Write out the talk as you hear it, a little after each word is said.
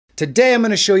Today I'm going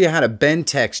to show you how to bend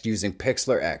text using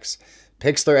Pixlr X.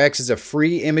 Pixlr X is a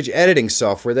free image editing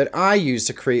software that I use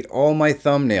to create all my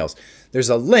thumbnails. There's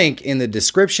a link in the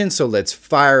description, so let's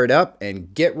fire it up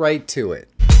and get right to it.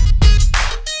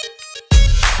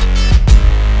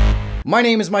 My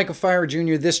name is Michael Fire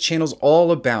Jr. This channel's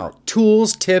all about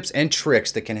tools, tips, and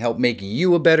tricks that can help make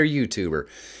you a better YouTuber.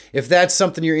 If that's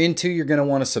something you're into, you're going to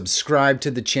want to subscribe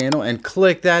to the channel and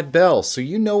click that bell so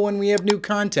you know when we have new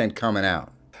content coming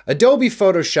out. Adobe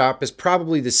Photoshop is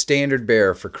probably the standard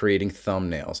bearer for creating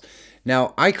thumbnails.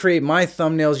 Now, I create my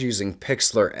thumbnails using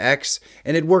Pixlr X,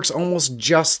 and it works almost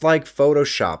just like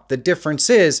Photoshop. The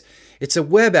difference is, it's a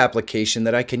web application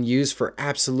that I can use for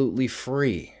absolutely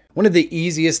free. One of the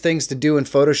easiest things to do in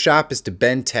Photoshop is to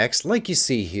bend text like you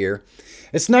see here.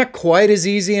 It's not quite as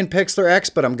easy in Pixlr X,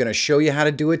 but I'm going to show you how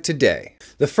to do it today.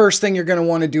 The first thing you're going to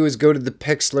want to do is go to the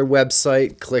Pixlr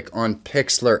website, click on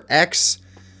Pixlr X,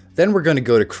 then we're going to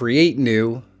go to Create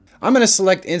New. I'm going to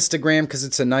select Instagram because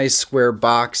it's a nice square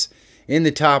box. In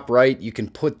the top right, you can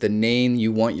put the name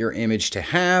you want your image to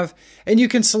have, and you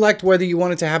can select whether you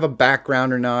want it to have a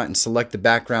background or not and select the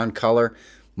background color.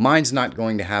 Mine's not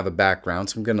going to have a background,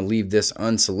 so I'm going to leave this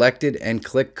unselected and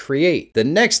click Create. The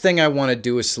next thing I want to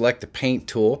do is select the Paint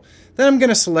tool. Then I'm going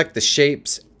to select the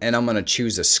shapes and I'm going to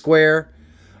choose a square.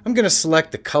 I'm going to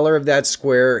select the color of that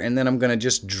square and then I'm going to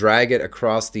just drag it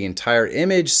across the entire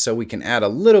image so we can add a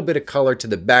little bit of color to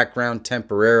the background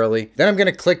temporarily. Then I'm going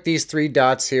to click these three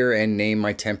dots here and name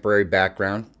my temporary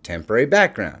background.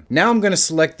 Now I'm going to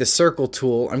select the circle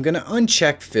tool. I'm going to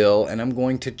uncheck fill and I'm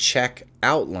going to check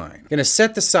outline. I'm going to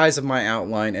set the size of my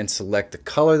outline and select the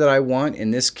color that I want, in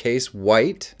this case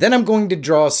white. Then I'm going to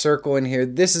draw a circle in here.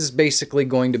 This is basically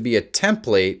going to be a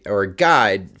template or a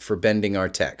guide for bending our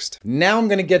text. Now I'm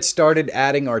going to get started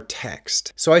adding our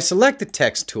text. So I select the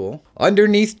text tool.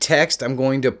 Underneath text, I'm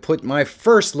going to put my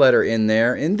first letter in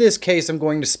there. In this case, I'm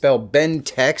going to spell bend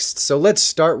text. So let's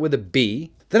start with a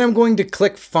B. Then I'm going to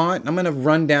click font. I'm going to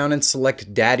run down and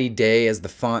select Daddy Day as the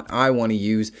font I want to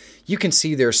use. You can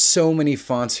see there's so many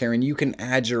fonts here and you can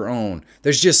add your own.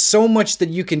 There's just so much that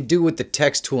you can do with the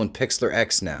text tool in Pixlr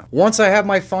X now. Once I have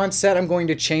my font set, I'm going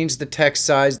to change the text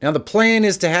size. Now the plan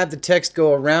is to have the text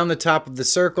go around the top of the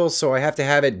circle, so I have to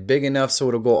have it big enough so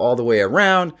it'll go all the way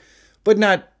around, but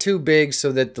not too big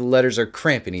so that the letters are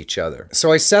cramping each other.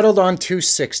 So I settled on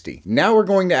 260. Now we're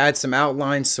going to add some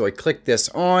outlines, so I click this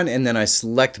on and then I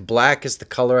select black as the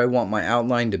color I want my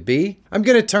outline to be. I'm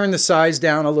going to turn the size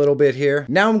down a little bit here.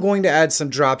 Now I'm going to add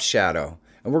some drop shadow.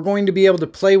 And we're going to be able to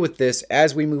play with this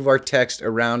as we move our text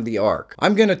around the arc.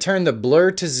 I'm going to turn the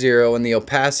blur to 0 and the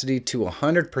opacity to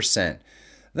 100%.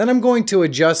 Then I'm going to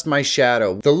adjust my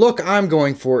shadow. The look I'm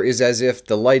going for is as if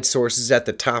the light source is at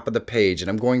the top of the page, and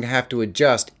I'm going to have to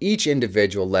adjust each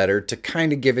individual letter to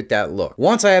kind of give it that look.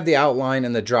 Once I have the outline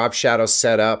and the drop shadow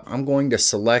set up, I'm going to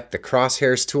select the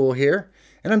crosshairs tool here,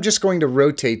 and I'm just going to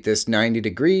rotate this 90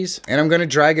 degrees, and I'm going to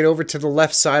drag it over to the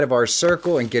left side of our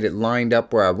circle and get it lined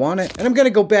up where I want it. And I'm going to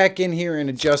go back in here and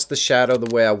adjust the shadow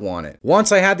the way I want it.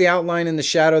 Once I have the outline and the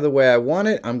shadow the way I want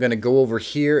it, I'm going to go over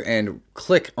here and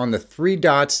click on the three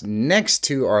dots next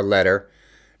to our letter,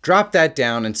 drop that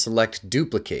down and select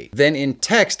duplicate. Then in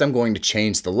text, I'm going to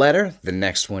change the letter. The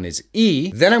next one is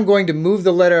E. Then I'm going to move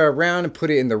the letter around and put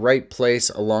it in the right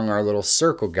place along our little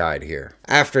circle guide here.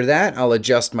 After that, I'll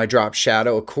adjust my drop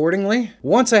shadow accordingly.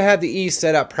 Once I have the E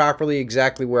set up properly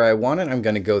exactly where I want it, I'm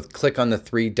going to go click on the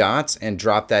three dots and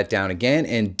drop that down again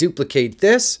and duplicate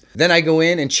this. Then I go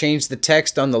in and change the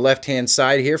text on the left-hand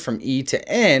side here from E to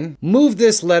N. Move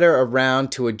this letter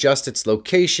around to adjust its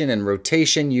location and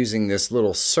rotation using this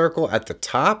little circle at the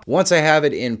top. Once I have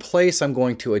it in place, I'm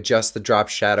going to adjust the drop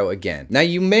shadow again. Now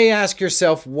you may ask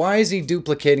yourself, why is he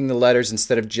duplicating the letters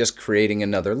instead of just creating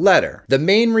another letter? The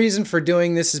main reason for doing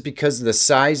this is because the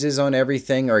sizes on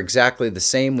everything are exactly the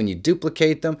same when you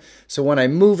duplicate them. So when I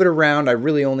move it around, I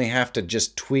really only have to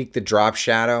just tweak the drop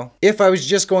shadow. If I was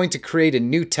just going to create a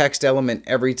new text element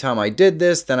every time I did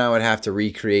this, then I would have to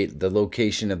recreate the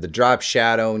location of the drop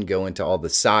shadow and go into all the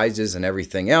sizes and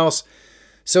everything else.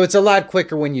 So it's a lot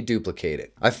quicker when you duplicate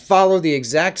it. I follow the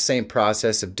exact same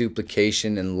process of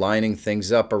duplication and lining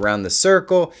things up around the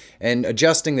circle and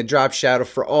adjusting the drop shadow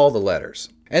for all the letters.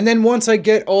 And then once I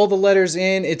get all the letters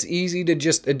in, it's easy to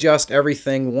just adjust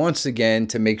everything once again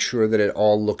to make sure that it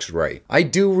all looks right. I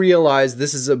do realize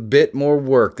this is a bit more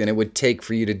work than it would take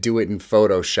for you to do it in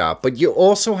Photoshop, but you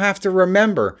also have to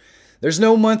remember, there's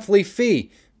no monthly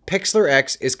fee. Pixlr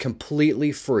X is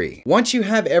completely free. Once you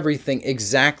have everything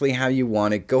exactly how you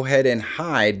want it, go ahead and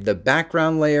hide the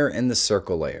background layer and the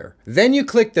circle layer. Then you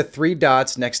click the 3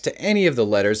 dots next to any of the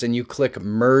letters and you click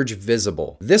Merge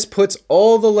Visible. This puts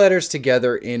all the letters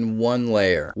together in one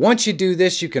layer. Once you do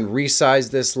this, you can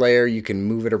resize this layer, you can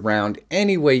move it around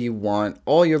any way you want.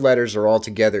 All your letters are all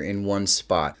together in one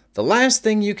spot. The last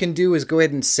thing you can do is go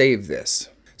ahead and save this.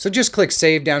 So just click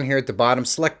Save down here at the bottom,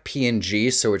 select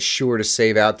PNG so it's sure to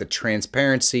save out the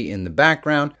transparency in the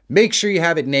background. Make sure you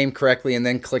have it named correctly and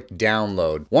then click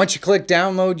Download. Once you click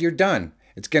Download, you're done.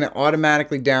 It's going to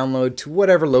automatically download to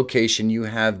whatever location you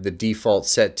have the default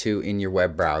set to in your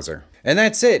web browser. And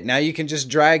that's it. Now you can just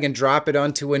drag and drop it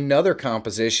onto another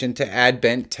composition to add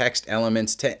bent text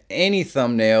elements to any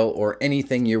thumbnail or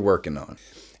anything you're working on.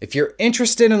 If you're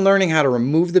interested in learning how to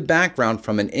remove the background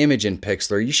from an image in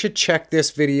Pixlr, you should check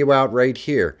this video out right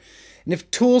here. And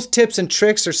if tools, tips, and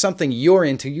tricks are something you're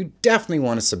into, you definitely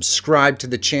want to subscribe to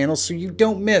the channel so you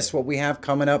don't miss what we have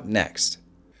coming up next.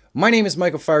 My name is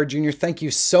Michael Fire Jr. Thank you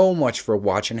so much for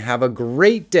watching. Have a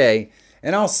great day,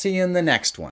 and I'll see you in the next one.